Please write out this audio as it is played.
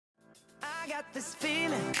got this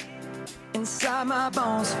feeling inside my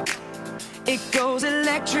bones. It goes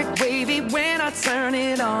electric wavy when I turn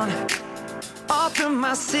it on. Off from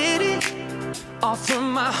my city, off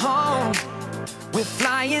from my home. We're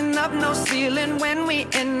flying up, no ceiling when we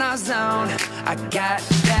in our zone. I got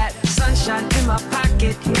that sunshine in my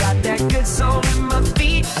pocket, got that good soul in my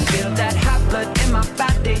feet. I feel that hot blood in my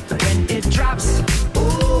body when it drops.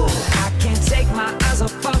 Ooh, I can't take my eyes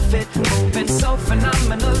off of it, moving so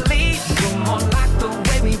phenomenally. You're more like the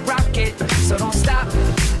way we rock it, so don't stop.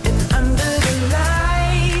 And under the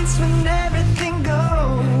lights when everything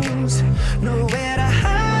goes, nowhere to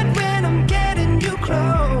hide when I'm getting you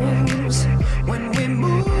close. When we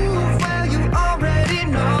move, well, you already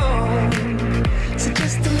know. So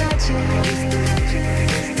just imagine.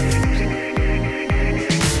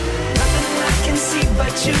 Nothing I can see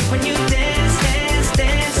but you when you dance, dance,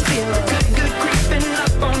 dance. Feel good, good creeping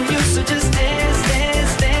up on you. So just dance,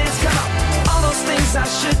 dance, dance. Come on. All those things I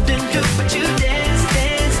shouldn't do, but you dance,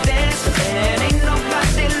 dance, dance. And ain't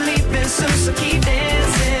nobody leaving soon, so keep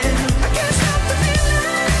dancing. I can't stop the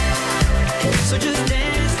feeling. So just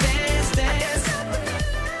dance, dance, dance.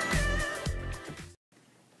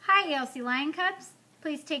 Hi, Elsie Lion Cubs.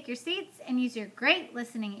 Please take your seats and use your great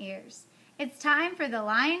listening ears. It's time for the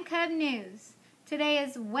Lion Cub News. Today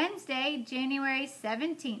is Wednesday, January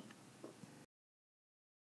 17th.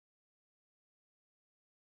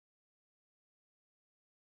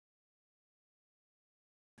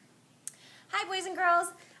 Hi boys and girls,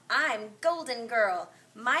 I'm Golden Girl.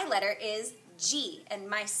 My letter is G and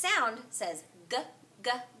my sound says G, G,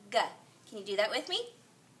 G. Can you do that with me?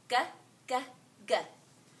 G, G, G.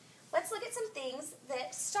 Let's look at some things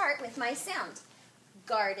that start with my sound.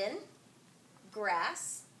 Garden,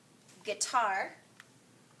 grass, guitar,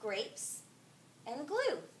 grapes, and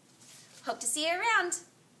glue. Hope to see you around.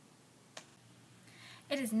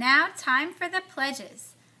 It is now time for the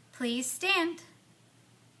pledges. Please stand.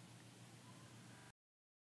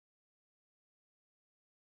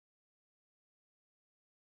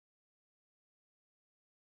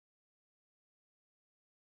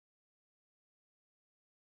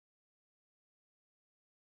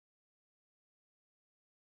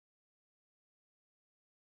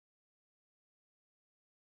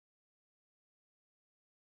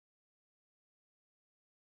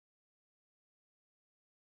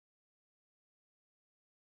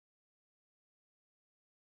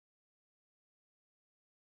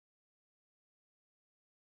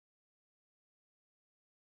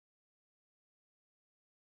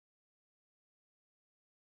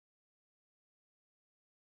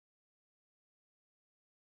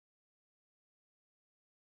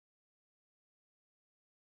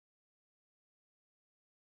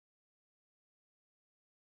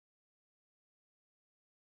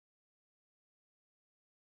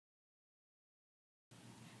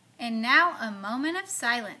 And now a moment of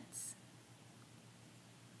silence.